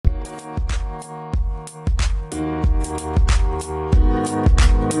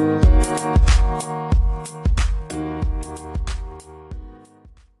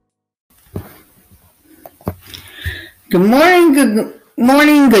Good morning.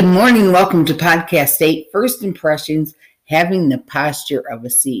 Welcome to Podcast 8, First Impressions, Having the Posture of a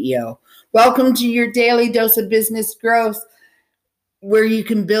CEO. Welcome to your daily dose of business growth, where you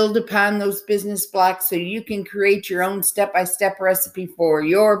can build upon those business blocks so you can create your own step-by-step recipe for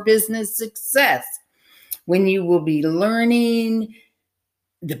your business success. When you will be learning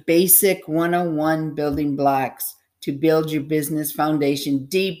the basic 101 building blocks to build your business foundation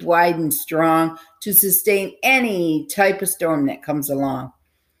deep, wide, and strong to sustain any type of storm that comes along.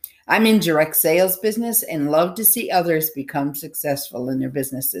 I'm in direct sales business and love to see others become successful in their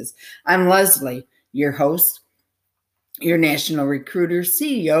businesses. I'm Leslie, your host, your national recruiter,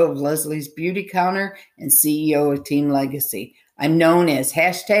 CEO of Leslie's Beauty Counter, and CEO of Team Legacy. I'm known as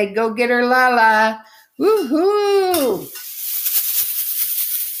 #GoGetterLala. Woohoo!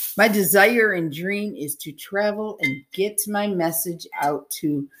 My desire and dream is to travel and get my message out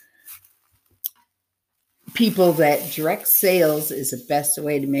to people that direct sales is the best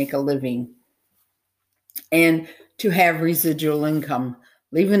way to make a living and to have residual income,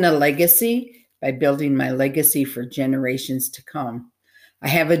 leaving a legacy by building my legacy for generations to come. I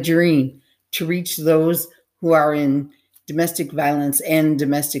have a dream to reach those who are in domestic violence and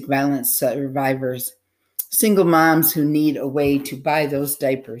domestic violence survivors, single moms who need a way to buy those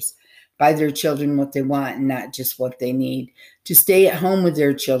diapers, buy their children what they want and not just what they need, to stay at home with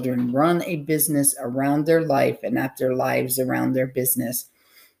their children, run a business around their life and not their lives around their business.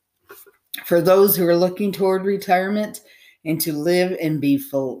 For those who are looking toward retirement and to live and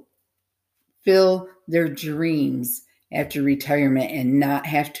fulfill their dreams after retirement and not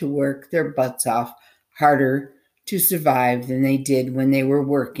have to work their butts off harder to survive than they did when they were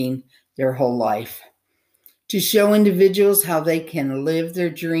working their whole life. To show individuals how they can live their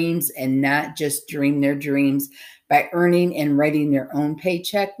dreams and not just dream their dreams by earning and writing their own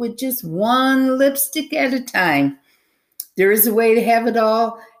paycheck with just one lipstick at a time. There is a way to have it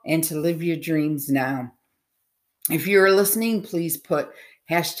all and to live your dreams now. If you're listening, please put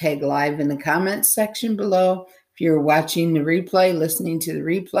 #live in the comments section below. If you're watching the replay, listening to the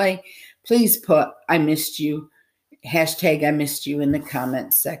replay, please put I missed you, #I missed you in the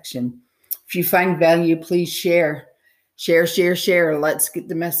comments section. If you find value, please share. Share. Let's get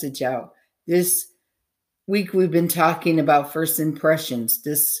the message out. This week we've been talking about first impressions.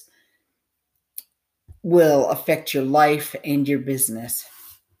 This will affect your life and your business.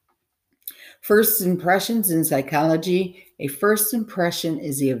 First impressions in psychology. A first impression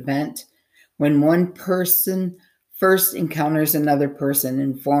is the event when one person first encounters another person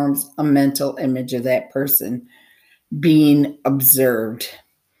and forms a mental image of that person being observed.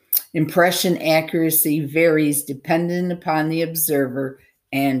 Impression accuracy varies depending upon the observer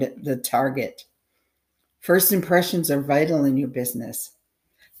and the target. First impressions are vital in your business.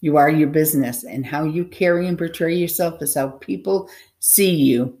 You are your business, and how you carry and portray yourself is how people see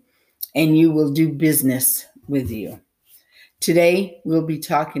you, and you will do business with you. Today, we'll be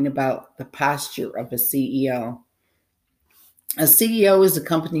talking about the posture of a CEO. A CEO is a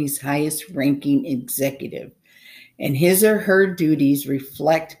company's highest ranking executive, and his or her duties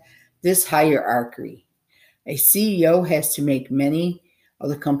reflect this hierarchy. A CEO has to make many of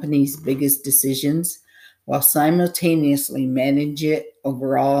the company's biggest decisions while simultaneously manage it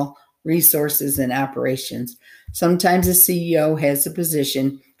overall resources and operations. Sometimes a CEO has a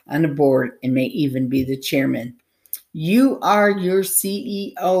position on a board and may even be the chairman. You are your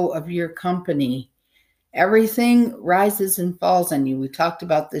CEO of your company. Everything rises and falls on you. We talked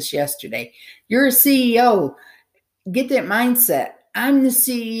about this yesterday. You're a CEO. Get that mindset. I'm the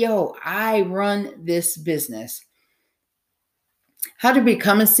CEO. I run this business. How to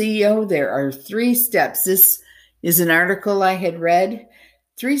become a CEO? There are 3 steps. This is an article I had read.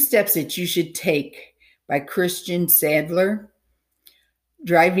 3 steps that you should take by Christian Sadler.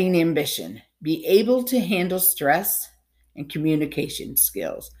 Driving ambition. Be able to handle stress and communication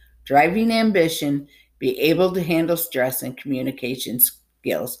skills. Driving ambition. Be able to handle stress and communication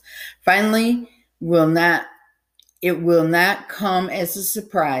skills. Finally, it will not come as a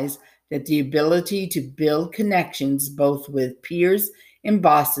surprise that the ability to build connections both with peers and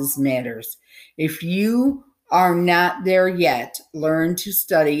bosses matters. If you are not there yet, learn to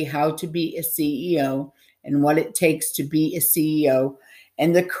study how to be a CEO and what it takes to be a CEO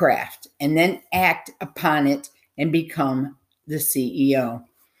and the craft, and then act upon it and become the CEO.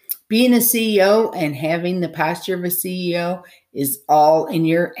 Being a CEO and having the posture of a CEO is all in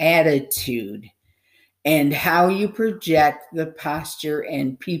your attitude and how you project the posture,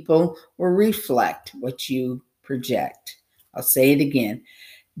 and people will reflect what you project. I'll say it again.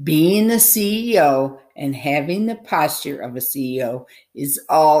 Being a CEO and having the posture of a CEO is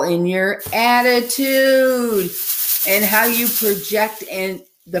all in your attitude. And how you project and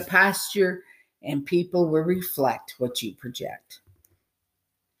the posture, and people will reflect what you project.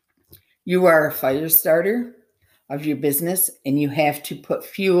 You are a fire starter of your business, and you have to put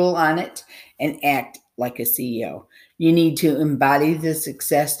fuel on it and act like a CEO. You need to embody the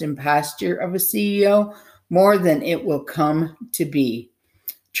success and posture of a CEO more than it will come to be.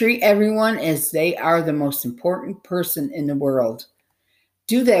 Treat everyone as they are the most important person in the world.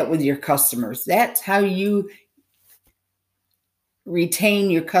 Do that with your customers. That's how you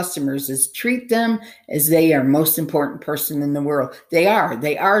retain your customers, is treat them as they are most important person in the world. They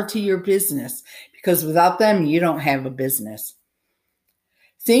are to your business, because without them, you don't have a business.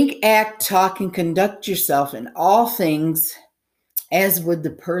 Think, act, talk, and conduct yourself in all things as would the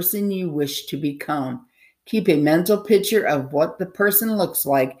person you wish to become. Keep a mental picture of what the person looks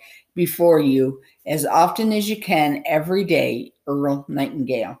like before you as often as you can every day. Earl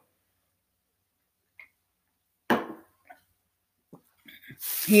Nightingale.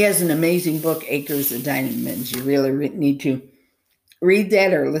 He has an amazing book, Acres of Diamonds. You really need to read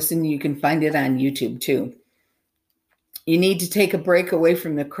that or listen. You can find it on YouTube too. You need to take a break away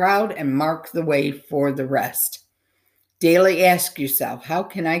from the crowd and mark the way for the rest. Daily ask yourself, how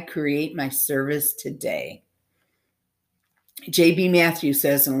can I create my service today? J.B. Matthews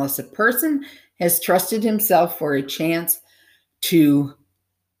says, unless a person has trusted himself for a chance to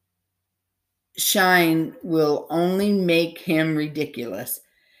shine, will only make him ridiculous.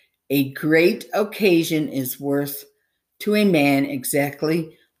 A great occasion is worth to a man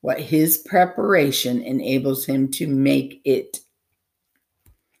exactly what his preparation enables him to make it.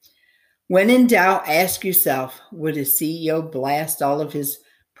 When in doubt, ask yourself, would a CEO blast all of his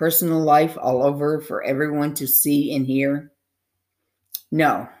personal life all over for everyone to see and hear?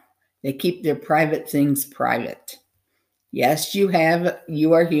 No, they keep their private things private. Yes,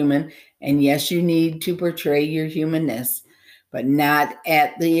 you are human, and yes, you need to portray your humanness, but not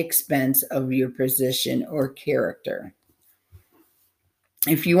at the expense of your position or character.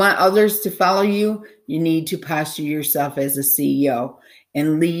 If you want others to follow you, you need to posture yourself as a CEO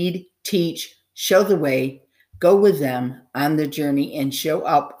and lead, teach, show the way, go with them on the journey, and show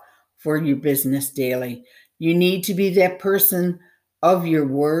up for your business daily. You need to be that person of your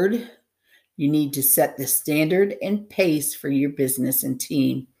word. You need to set the standard and pace for your business and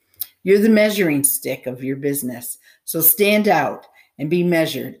team. You're the measuring stick of your business. So stand out and be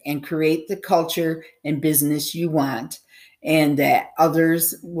measured and create the culture and business you want, and that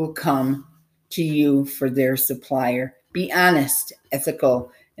others will come to you for their supplier. Be honest,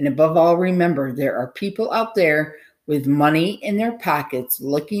 ethical, and above all, remember there are people out there with money in their pockets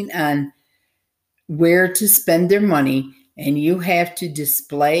looking on where to spend their money, and you have to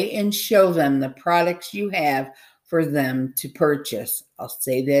display and show them the products you have for them to purchase. I'll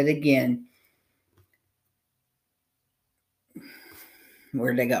say that again.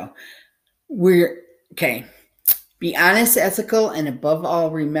 Where'd I go? Okay. Be honest, ethical, and above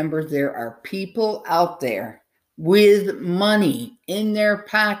all, remember there are people out there with money in their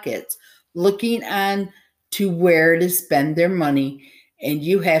pockets looking on to where to spend their money, and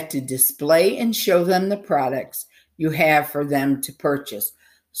you have to display and show them the products you have for them to purchase.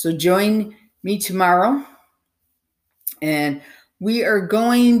 So join me tomorrow, and we are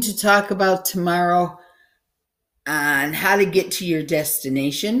going to talk about tomorrow on how to get to your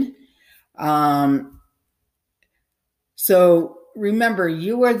destination. So remember,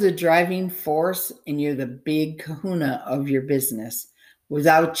 you are the driving force and you're the big kahuna of your business.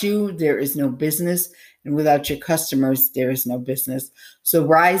 Without you, there is no business, and without your customers, there is no business. So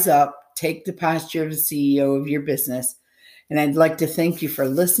rise up, take the posture of the CEO of your business. And I'd like to thank you for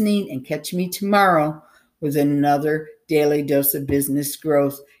listening, and catch me tomorrow with another daily dose of business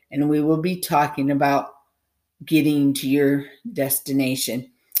growth. And we will be talking about getting to your destination.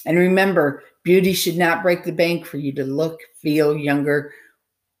 And remember, beauty should not break the bank for you to look, feel younger,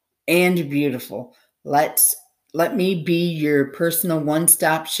 and beautiful. Let me be your personal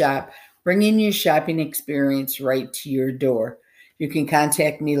one-stop shop, bringing your shopping experience right to your door. You can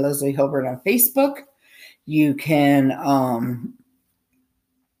contact me, Leslie Hilbert, on Facebook. You can,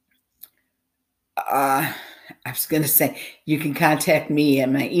 you can contact me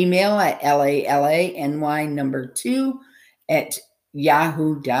at my email at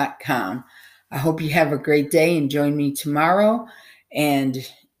lalany2@yahoo.com. I hope you have a great day, and join me tomorrow, and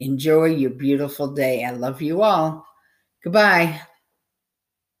enjoy your beautiful day. I love you all. Goodbye.